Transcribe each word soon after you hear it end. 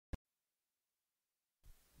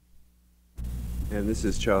And this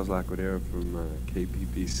is Charles Laquidara from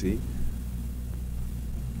KPPC.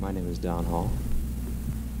 My name is Don Hall.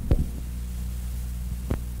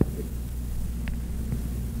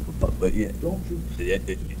 But yeah. Yeah.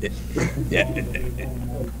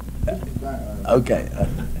 Okay.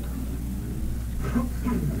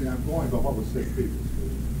 Yeah, I'm going, but what was 6 people?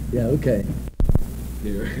 Yeah, okay.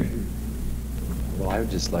 Here. Well, I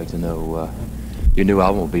would just like to know, your new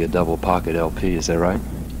album will be a double pocket LP, is that right?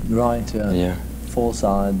 Right, Yeah. 4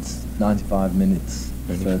 sides, 95 minutes,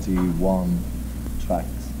 31 tracks.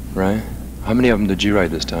 Right? How many of them did you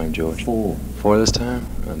write this time, George? 4. 4 this time?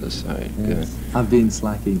 On this side, Yes. I've been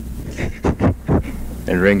slacking. good.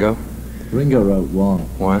 And Ringo? Ringo wrote 1.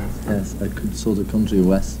 One? Yes, a sort of country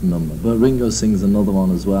western number. But Ringo sings another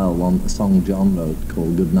one as well, a song John wrote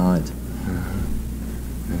called Good Night.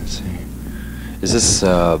 Let's see. Is this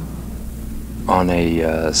on a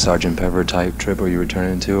Sgt. Pepper type trip are you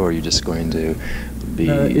returning to, or are you just going to be...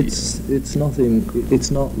 It's nothing,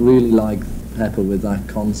 it's not really like Pepper with that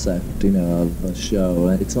concept, of a show.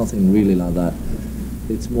 It's nothing really like that.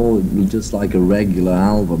 It's more just like a regular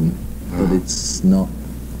album, but it's not,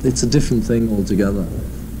 it's a different thing altogether.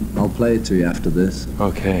 I'll play it to you after this.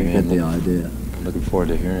 Okay, You get the idea. I'm looking forward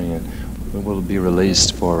to hearing it. When will it be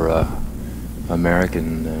released for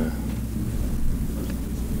American...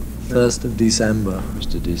 1st of December.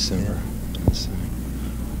 1st of December. Let's see.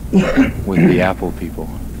 With the Apple people.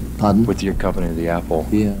 Pardon? With your company, the Apple.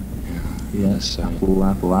 Yeah. Yeah. Yes, Apple.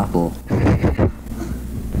 Are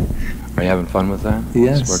you having fun with that?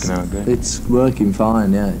 Yes. It's working out good? It's working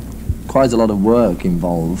fine, yeah. Quite a lot of work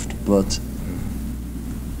involved, but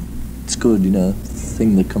it's good, The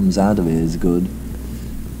thing that comes out of it is good.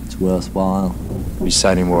 It's worthwhile. Are you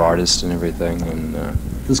signing more artists and everything? And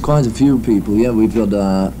There's quite a few people, yeah. We've got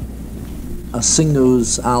a singer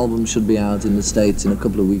whose album should be out in the States in a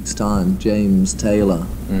couple of weeks' time, James Taylor.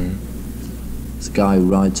 It's a guy who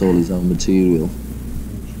writes all his own material.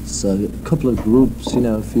 So a couple of groups,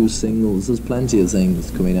 a few singles. There's plenty of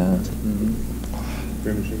things coming out.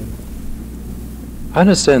 I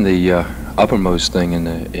understand the uppermost thing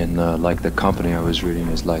in like the company I was reading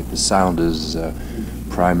is like the sound is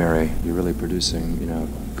primary. You're really producing,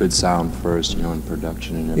 good sound first, in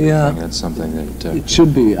production and everything. Yeah. That's something that... It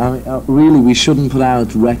should be. I mean, really, we shouldn't put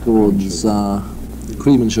out records,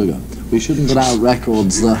 cream and sugar. We shouldn't put out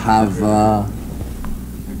records that have, that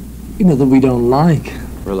we don't like.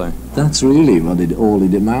 Really? That's really what all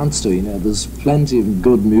it amounts to, There's plenty of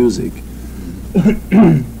good music.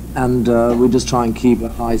 And we just try and keep a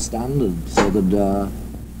high standard so that, that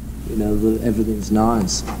everything's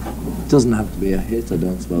nice. It doesn't have to be a hit, I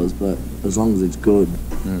don't suppose, but as long as it's good.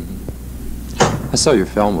 I saw your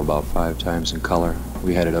film about 5 times in color.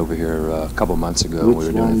 We had it over here a couple months ago. Which We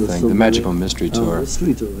were one, doing a the thing, the Magical Mystery Tour.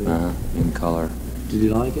 Mystery Tour, yeah. In color. Did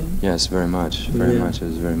you like it? Yes, very much. Very Yeah. much. I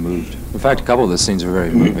was very moved. In fact, a couple of the scenes were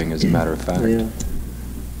very moving, as a matter of fact. Yeah.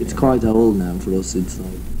 It's quite old now for us. It's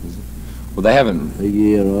like Well, they haven't a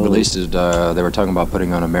year old. released it. They were talking about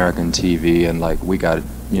putting on American TV, and we got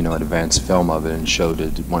an advanced film of it and showed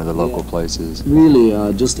it at one of the local places. Really,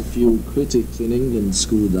 just a few critics in England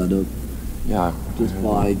screwed that up. Yeah. Just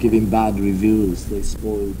by giving bad reviews. They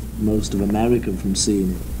spoiled most of America from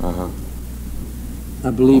seeing it. Uh-huh. I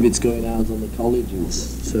believe it's going out on the colleges,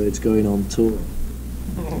 so it's going on tour.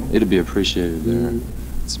 It'd be appreciated there.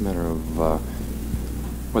 It's a matter of,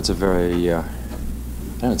 what's a very,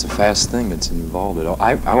 it's a fast thing that's involved at all.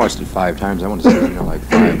 I watched it 5 times. I want to see,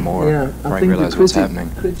 5 more before I realize what's happening.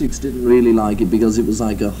 Critics didn't really like it because it was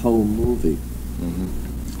like a home movie.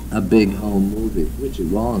 A big home movie, which it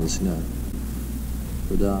was,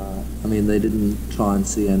 But, they didn't try and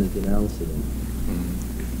see anything else in it.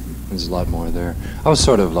 There's a lot more there. I was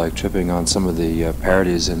sort of tripping on some of the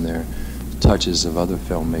parodies in there, touches of other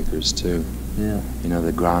filmmakers too. Yeah.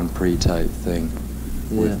 The Grand Prix type thing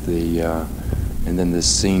with the, and then this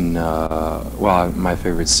scene, my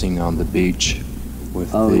favorite scene on the beach with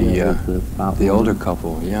the older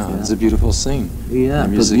couple. Yeah, it's a beautiful scene. Yeah,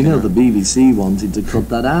 but the BBC wanted to cut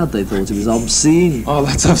that out. They thought it was obscene. Oh,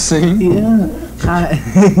 that's obscene? Yeah.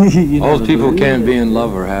 Old people can't be in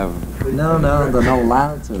love or have... No, they're not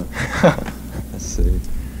allowed to. Let's see.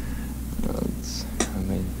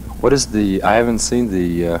 What is the... I haven't seen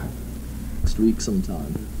the... Next week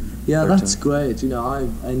sometime. Yeah, that's great. I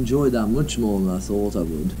enjoyed that much more than I thought I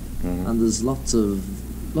would. And there's lots of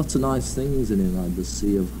nice things in it, like the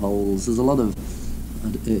Sea of Holes. There's a lot of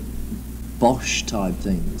Bosch type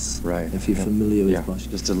things. Right. If you're familiar with Bosch.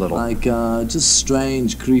 Just a little. Like just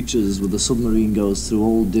strange creatures where the submarine goes through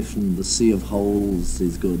all different. The Sea of Holes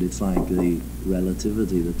is good. It's like the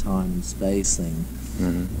relativity, the time and space thing.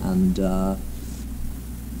 And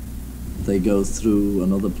they go through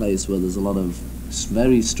another place where there's a lot of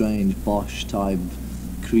very strange Bosch type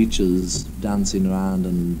creatures dancing around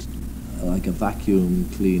and like a vacuum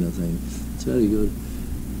cleaner thing. It's very good.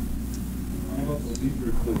 How about the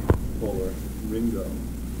lever puller, Ringo?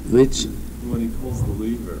 Which, When he pulls the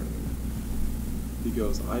lever, he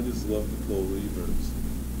goes, "I just love to pull levers."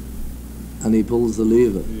 and he pulls the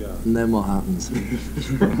lever, Yeah. and then what happens? Something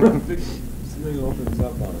opens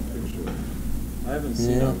up on a picture. I haven't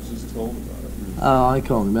seen it, I was just told about it. Oh, I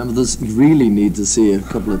can't remember. You really need to see it a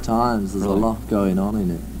couple of times. There's a Really? lot going on in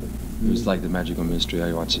it. It was like the Magical Mystery.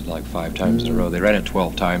 I watched it like 5 times in a row. They ran it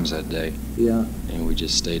 12 times that day, Yeah, and we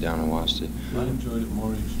just stayed down and watched it. I enjoyed it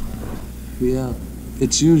more each time. yeah.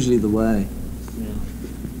 It's usually the way.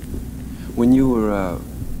 When you were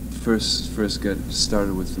first got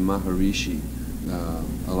started with the Maharishi,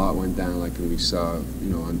 a lot went down. Like we saw,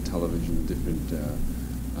 on television,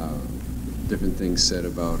 different things said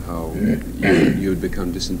about how you had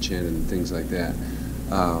become disenchanted and things like that.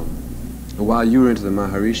 While you were into the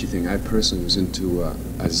Maharishi thing, I personally was into a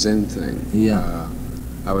Zen thing. Yeah.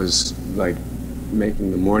 I was like making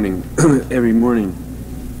the morning every morning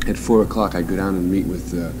at 4 o'clock. I'd go down and meet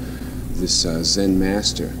with this Zen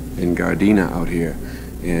master in Gardena out here,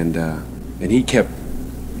 and he kept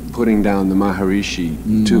putting down the Maharishi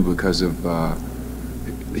too, because of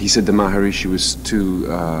he said the Maharishi was too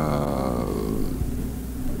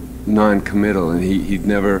non-committal, and he'd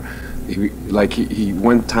never he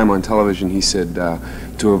one time on television he said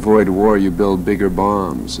to avoid war you build bigger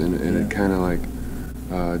bombs, and it kind of like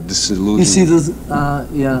disillusioned. You see, there's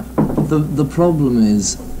the problem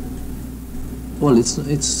is, well,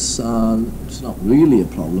 it's not really a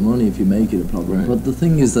problem, only if you make it a problem. Right. But the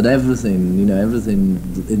thing is that everything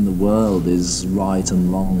in the world is right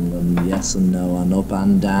and wrong, and yes and no, and up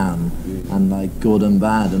and down, and like good and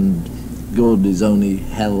bad, and good is only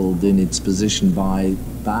held in its position by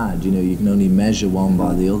bad. You can only measure one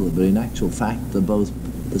by the other, but in actual fact, they're both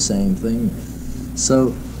the same thing.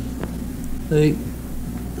 So really,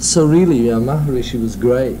 Maharishi was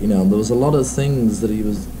great. There was a lot of things that he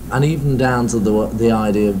was. And even down to the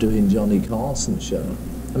idea of doing Johnny Carson's show.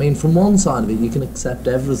 I mean, from one side of it, you can accept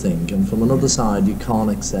everything, and from another side, you can't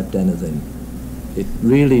accept anything. It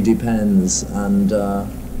really depends. And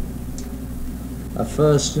at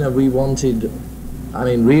first, we wanted. I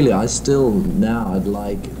mean, really, I'd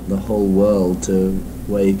like the whole world to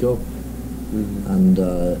wake up and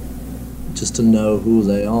just to know who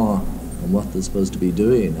they are and what they're supposed to be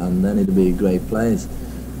doing, and then it'd be a great place.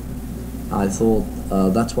 I thought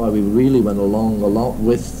that's why we really went along a lot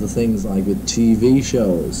with the things like with TV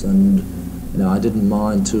shows, and I didn't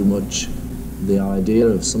mind too much the idea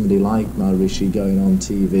of somebody like Maharishi going on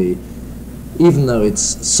TV, even though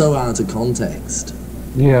it's so out of context.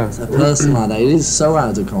 Yeah. A person like that, it is so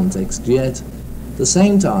out of context, yet at the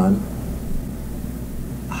same time,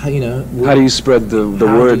 How do you spread the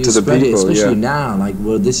word to the people? Especially now,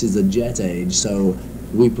 this is the jet age, so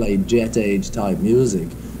we play jet age type music.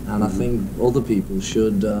 And I think other people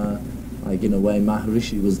should, in a way,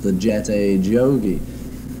 Maharishi was the jet age yogi.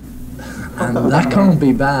 And that can't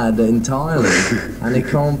be bad entirely, and it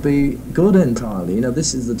can't be good entirely.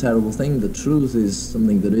 This is the terrible thing. The truth is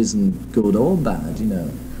something that isn't good or bad,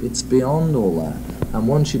 It's beyond all that. And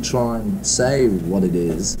once you try and say what it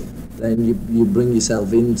is, then you bring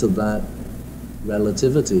yourself into that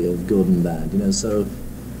relativity of good and bad, so...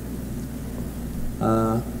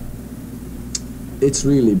 it's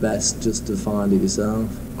really best just to find it yourself.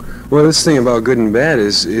 Well, this thing about good and bad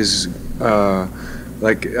is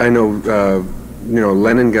like I know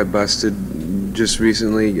Lennon got busted just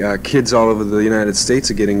recently. Kids all over the United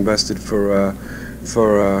States are getting busted for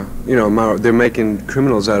they're making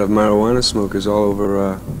criminals out of marijuana smokers all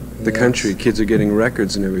over the country. Kids are getting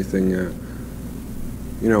records and everything.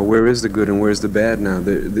 Where is the good and where's the bad now?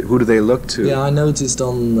 Who do they look to? Yeah, I noticed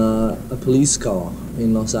on a police car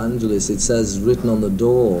in Los Angeles, it says written on the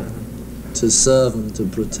door, to serve and to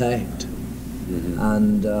protect.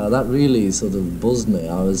 And that really sort of buzzed me.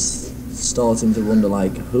 I was starting to wonder,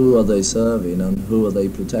 who are they serving and who are they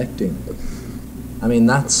protecting? I mean,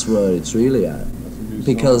 that's where it's really at.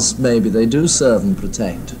 Because maybe they do serve and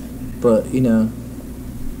protect, but,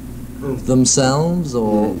 themselves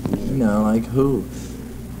or, who?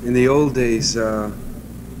 In the old days,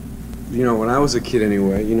 when I was a kid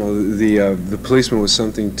anyway, the policeman was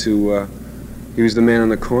something to, he was the man on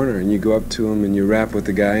the corner, and you go up to him and you rap with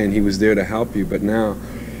the guy, and he was there to help you. But now,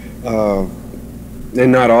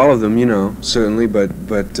 and not all of them, certainly, but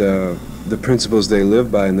the principles they live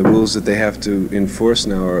by and the rules that they have to enforce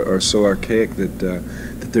now are so archaic that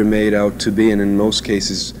they're made out to be, and in most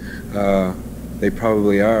cases, they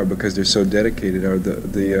probably are because they're so dedicated. Or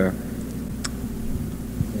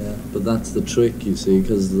Yeah, but that's the trick, you see,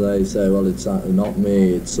 because they say, well, it's not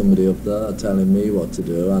me, it's somebody up there telling me what to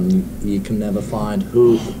do, and you can never find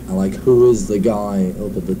who is the guy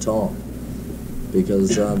up at the top,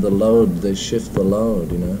 because the load, they shift the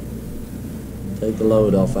load, you know. Take the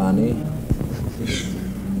load off Annie.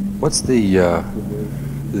 What's the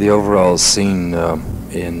overall scene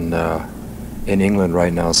in England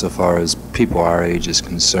right now, so far as people our age is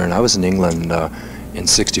concerned? I was in England in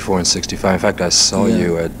 '64 and '65. In fact, I saw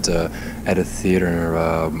you at a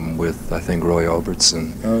theater with, I think, Roy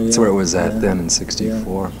Orbison. Oh, yeah. That's where it was at then in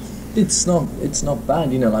 '64. Yeah. It's not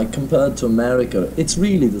bad, you know, like compared to America, it's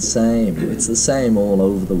really the same. It's the same all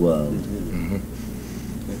over the world.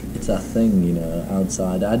 Mm-hmm. It's that thing, you know,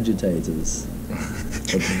 outside agitators.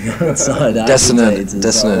 Outside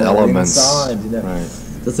Dissonant elements. Inside, you know. Right.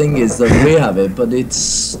 The thing is that we have it, but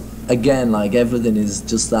it's, again, like everything is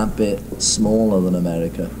just that bit smaller than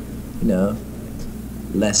America, you know.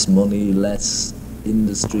 Less money, less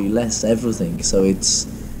industry, less everything. So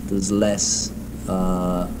there's less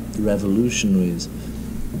revolutionaries.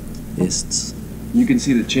 You can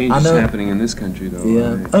see the changes happening in this country, though.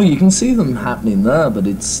 Yeah. Right? Oh, you can see them happening there, but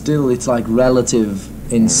it's like relative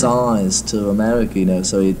in size to America, you know.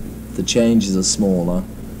 So the changes are smaller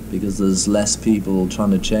because there's less people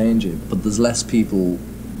trying to change it, but there's less people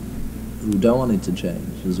who don't want it to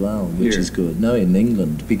change as well, which is good. No, in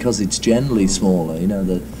England, because it's generally smaller, you know.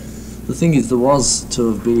 The thing is, there was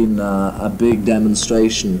to have been a big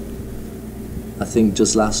demonstration, I think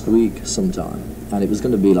just last week sometime, and it was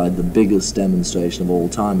going to be like the biggest demonstration of all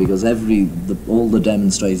time, because all the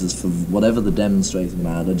demonstrators for whatever the demonstrating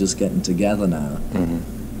about are just getting together now. Mm-hmm.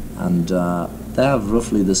 And they have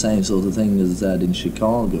roughly the same sort of thing as they had in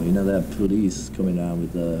Chicago. You know, they have police coming around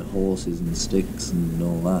with their horses and sticks and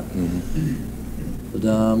all that. Mm-hmm. But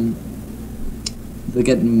they're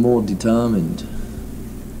getting more determined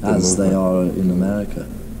as they are in America.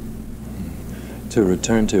 To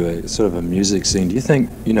return to a sort of a music scene, do you think,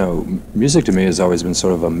 you know, music to me has always been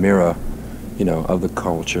sort of a mirror, you know, of the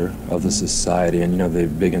culture, of the society, and, you know, the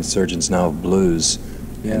big insurgence now of blues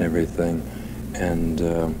and everything. And,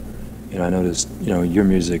 you know, I noticed, you know, your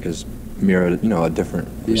music has mirrored, you know, a different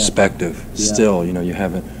perspective. Still, you know, you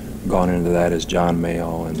haven't gone into that as John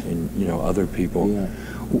Mayall and you know, other people. Yeah.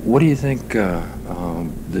 What do you think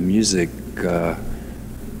the music,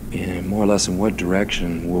 in more or less in what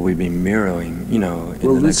direction will we be mirroring, you know,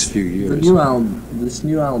 in the next few years? This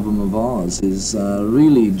new album of ours is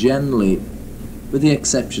really generally, with the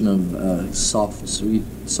exception of soft, sweet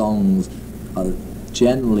songs,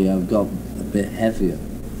 generally I've got a bit heavier,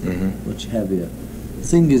 much heavier. The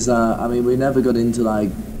thing is, I mean, we never got into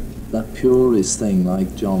like that purist thing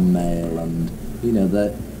like John Mayall, and you know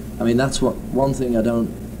that. I mean, that's one thing I don't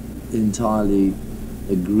entirely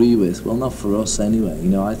agree with. Well, not for us anyway. You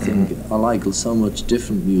know, I think I like so much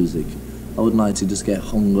different music. I wouldn't like to just get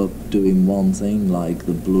hung up doing one thing like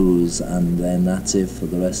the blues, and then that's it for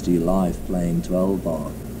the rest of your life playing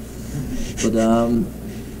 12-bar.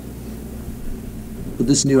 But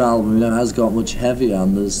this new album, you know, has got much heavier,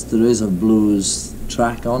 and there is a blues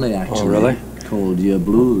track on it actually. Oh, really? Called Your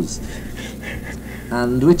Blues.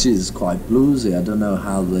 And which is quite bluesy. I don't know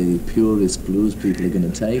how the purist blues people are going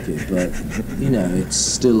to take it, but you know, it's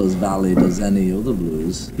still as valid as any other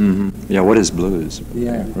blues. Mm-hmm. Yeah, what is blues?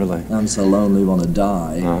 Yeah, really. I'm so lonely, wanna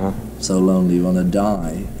die. So lonely, wanna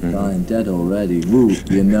die. Dying dead already. Woo,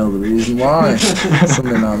 you know the reason why.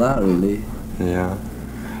 Something like that, really. Yeah,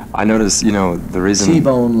 I noticed. You know, the reason.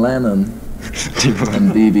 T-Bone Lennon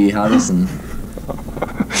and B.B. Harrison.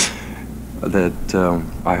 That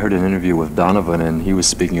I heard an interview with Donovan, and he was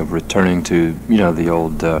speaking of returning to, you know, the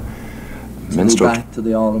old minstrel. Back to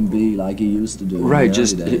the R&B like he used to do. Right,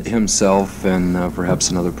 just himself and perhaps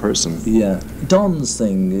another person. Yeah, Don's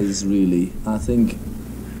thing is really, I think,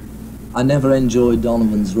 I never enjoyed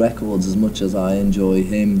Donovan's records as much as I enjoy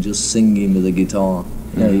him just singing with a guitar.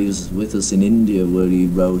 You know, he was with us in India where he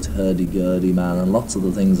wrote Hurdy Gurdy Man and lots of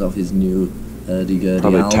the things off his new Hurdy Gurdy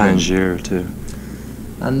album. Probably Tangier too.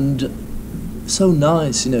 And so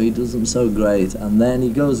nice, you know, he does them so great, and then he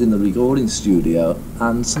goes in the recording studio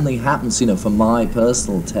and something happens, you know, for my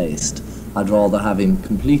personal taste. I'd rather have him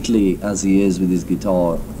completely as he is with his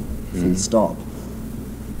guitar, full stop,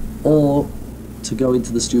 or to go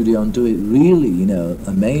into the studio and do it really, you know,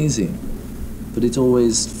 amazing. But it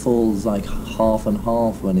always falls like half and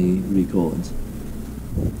half when he records.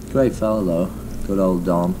 Great fellow though, good old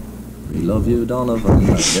Don. We love you, Donovan,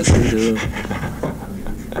 I guess we do.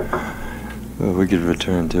 Well, we could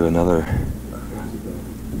return to another.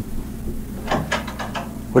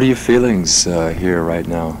 What are your feelings here right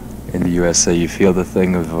now in the USA? You feel the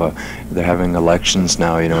thing of they're having elections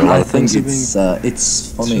now. You know, a lot I of think things are being.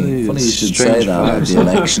 it's funny. really Funny you should strange say that about vibes. the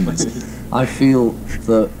elections. I feel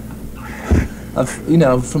that, you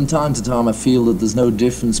know, from time to time, I feel that there's no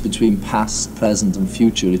difference between past, present, and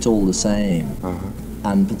future. It's all the same.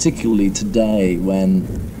 And particularly today, when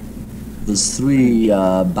there's three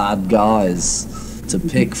bad guys to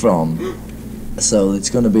pick from. So it's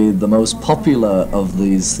going to be the most popular of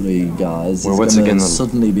these three guys. Well, It's once going again, to the-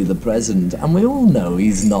 suddenly be the president, and we all know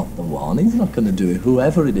he's not the one. He's not going to do it.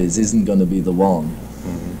 Whoever it is isn't going to be the one.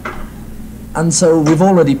 And so we've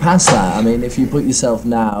already passed that. I mean, if you put yourself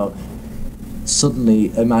now,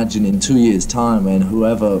 suddenly imagine in 2 years' time when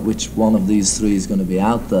which one of these three is going to be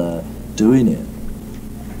out there doing it,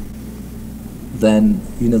 then,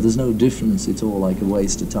 you know, there's no difference. It's all like a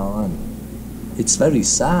waste of time. It's very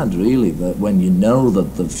sad, really, that when you know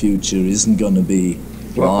that the future isn't going to be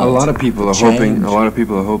Well, a lot of people are hoping. change. A lot of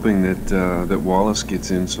people are hoping that that Wallace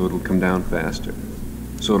gets in, so it'll come down faster,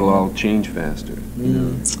 so it'll all change faster.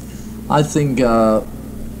 I think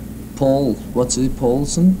Paul, what's it,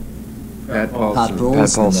 Paulson? Pat Pat Paulson.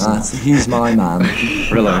 Paulson. He's my man.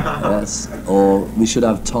 Really? Yes. Or we should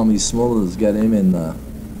have Tommy Smothers, get him in there.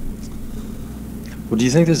 Well, do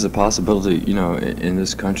you think there's a possibility, you know, in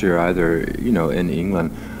this country or either, you know, in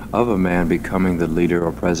England, of a man becoming the leader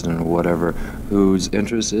or president or whatever, whose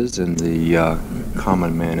interest is in the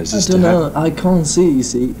common man? Is I this don't know. I can't see. You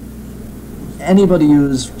see, anybody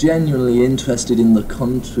who's genuinely interested in the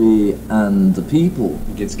country and the people,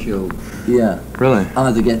 Gets killed. yeah, Really?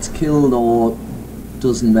 either gets killed or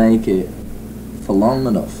doesn't make it for long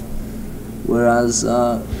enough. Whereas,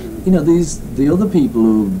 you know, the other people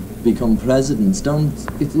who become presidents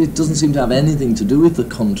it doesn't seem to have anything to do with the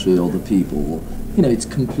country or the people. You know, it's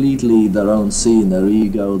completely their own scene, their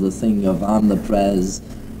ego, the thing of I'm the prez,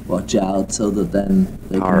 watch out, so that then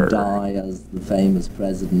they Arr. can die as the famous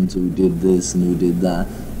president who did this and who did that.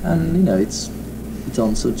 And, you know, it's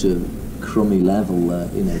on such a crummy level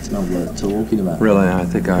that, you know, it's not worth talking about. Really? I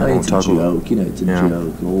think I won't It's a talk about. joke, you know, it's a Yeah.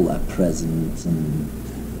 joke. All that presidents and,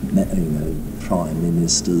 you know, prime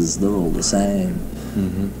ministers, they're all the same.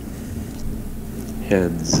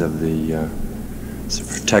 Heads of the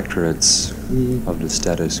protectorates of the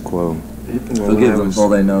status quo. Forgive them, for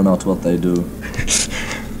they know not what they do.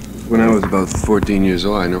 When I was about 14 years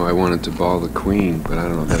old, I know I wanted to ball the Queen, but I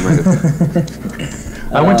don't know. That might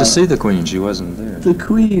have. I went to see the Queen. She wasn't there. The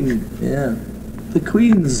Queen, yeah. The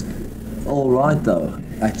Queen's all right, though,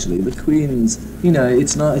 actually. The Queen's, you know,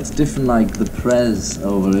 it's different like the Prez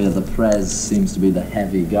over here. The Prez seems to be the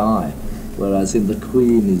heavy guy, whereas in the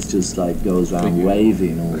Queen is just like goes around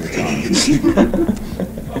waving all the time.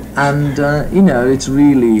 And, you know, it's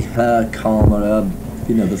really her karma,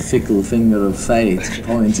 you know, the fickle finger of fate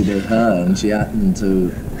pointed at her, and she happened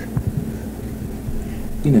to,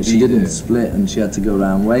 you know, she didn't split and she had to go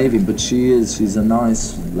around waving, but she's a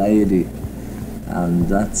nice lady, and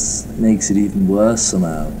that makes it even worse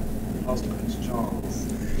somehow. Prince Charles.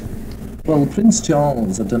 Well, Prince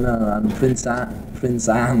Charles, I don't know, and Prince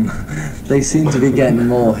Anne, they seem to be getting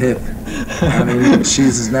more hip. I mean,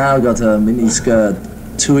 she's now got a mini skirt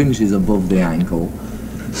 2 inches above the ankle,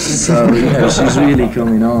 so, you know, she's really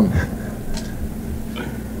coming on.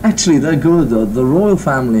 Actually, they're good, though. The royal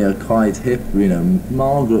family are quite hip, you know.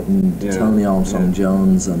 Margaret and Tony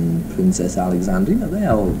Armstrong-Jones and Princess Alexandra, you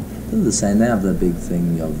know, they're the same. They have their big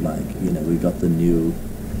thing of, like, you know, we got the new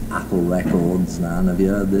Apple records now, and have you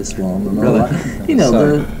heard this one? And all that. You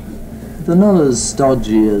know, they're not as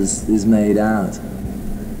stodgy as is made out.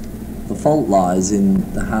 The fault lies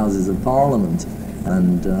in the Houses of Parliament,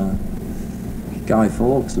 and Guy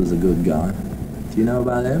Fawkes was a good guy. Do you know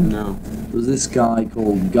about him? No. There was this guy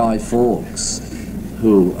called Guy Fawkes,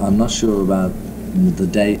 who, I'm not sure about the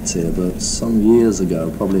dates here, but some years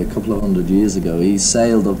ago, probably a couple of 100 years ago, he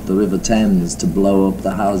sailed up the River Thames to blow up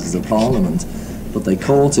the Houses of Parliament, but they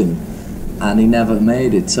caught him, and he never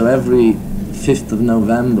made it. So every 5th of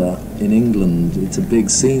November in England, it's a big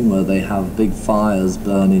scene where they have big fires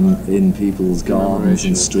burning in people's gardens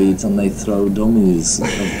and streets, and they throw dummies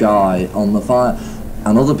of Guy on the fire.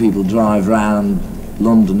 And other people drive round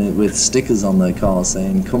London with stickers on their cars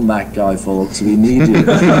saying, "Come back, Guy Fawkes, we need you."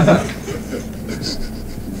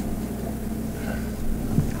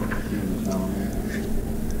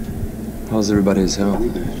 How's everybody's health?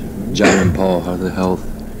 John and Paul, how's the health?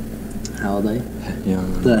 How are they? Yeah.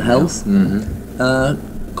 Their health?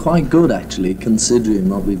 Quite good, actually, considering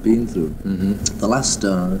what we've been through. The last,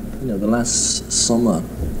 the last summer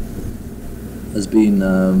has been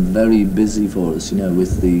very busy for us, you know,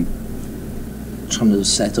 with the trying to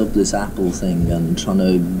set up this Apple thing and trying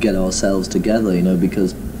to get ourselves together, you know,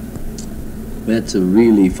 because we had to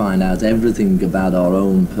really find out everything about our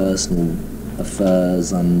own personal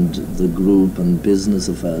affairs and the group and business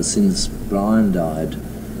affairs since Brian died.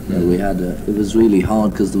 You know, it was really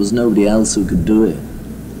hard because there was nobody else who could do it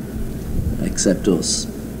except us.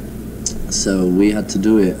 So we had to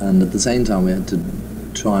do it, and at the same time we had to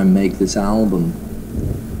try and make this album.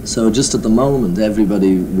 So just at the moment,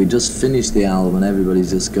 we just finished the album and everybody's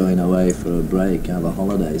just going away for a break, have a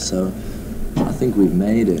holiday. So I think we've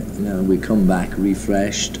made it. You know, we come back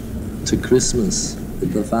refreshed to Christmas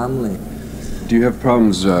with the family. Do you have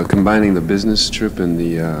problems combining the business trip and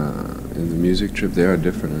the music trip? They are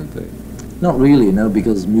different, aren't they? Not really, no,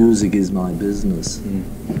 because music is my business.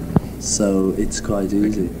 So it's quite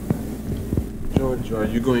easy. George, are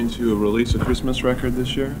you going to release a Christmas record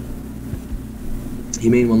this year? You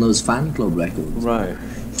mean one of those fan club records? Right.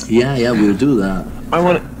 Yeah, we'll do that.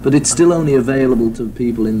 But it's still only available to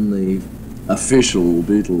people in the official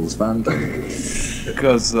Beatles fan club.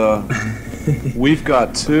 Because we've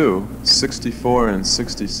got two, 64 and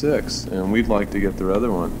 66, and we'd like to get their other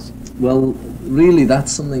ones. Well, really,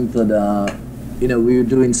 that's something that, you know, we were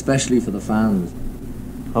doing specially for the fans.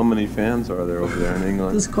 How many fans are there over there in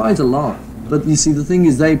England? There's quite a lot. But you see, the thing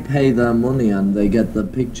is, they pay their money and they get the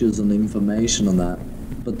pictures and information on that.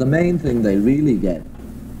 But the main thing they really get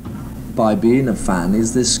by being a fan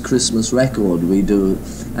is this Christmas record we do.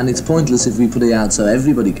 And it's pointless if we put it out so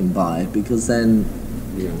everybody can buy it, because then,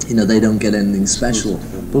 you know, they don't get anything special.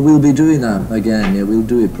 But we'll be doing that again. Yeah, we'll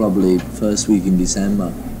do it probably first week in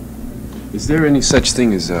December. Is there any such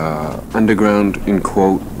thing as underground, in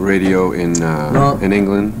quote, radio in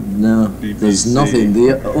England? No, there's nothing.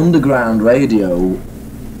 The underground radio,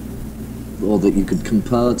 or that you could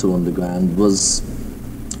compare to underground, was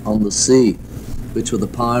on the sea, which were the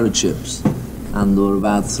pirate ships. And there were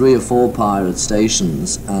about 3 or 4 pirate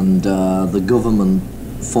stations, and the government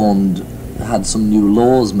had some new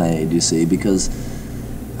laws made, you see, because,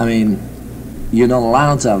 I mean, you're not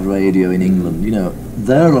allowed to have radio in England, you know.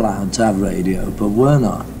 They're allowed to have radio, but we're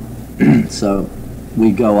not. So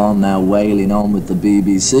we go on now wailing on with the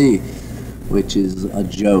BBC, which is a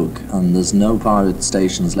joke, and there's no pirate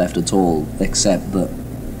stations left at all, except that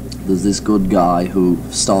there's this good guy who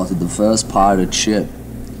started the first pirate ship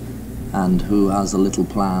and who has a little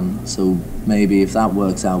plan. So maybe if that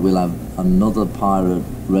works out, we'll have another pirate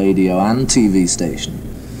radio and TV station.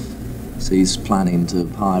 So he's planning to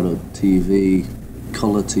pirate TV,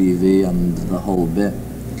 colour TV, and the whole bit.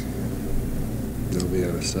 They'll be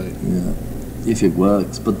out of sight. Yeah, if it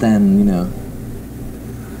works. But then, you know,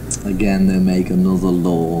 again, they make another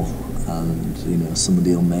law, and, you know,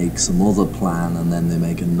 somebody will make some other plan, and then they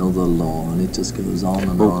make another law, and it just goes on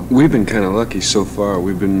and on. We've been kind of lucky so far.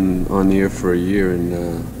 We've been on the air for a year,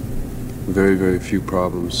 and very, very few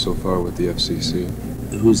problems so far with the FCC.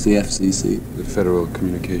 Who's the FCC? The Federal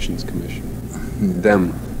Communications Commission.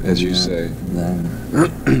 Them, as you say. Them.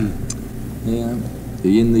 Yeah. Are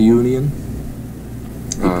you in the union?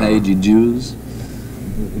 You paid your dues?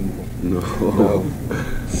 No.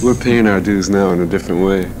 We're paying our dues now in a different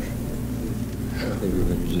way.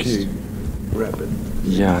 Okay, wrap it.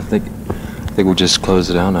 Yeah, I think we'll just close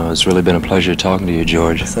it out now. It's really been a pleasure talking to you,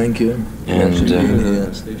 George. Thank you. And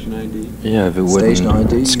Station ID? yeah, if it wouldn't, Station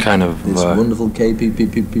ID. it's kind of This wonderful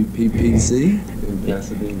KPPC In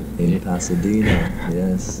Pasadena. in Pasadena.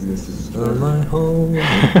 Yes, this is my home in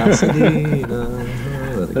Pasadena.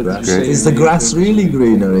 Is the grass really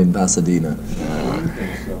greener in Pasadena?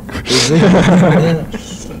 Is it?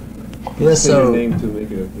 Yeah,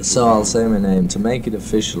 so I'll say my name. To make it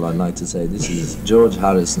official, I'd like to say this is George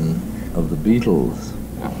Harrison of the Beatles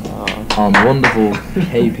on wonderful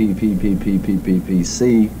KPPC,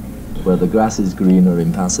 where the grass is greener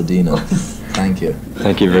in Pasadena. Thank you.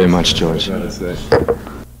 Thank you very much, George. Gotta say.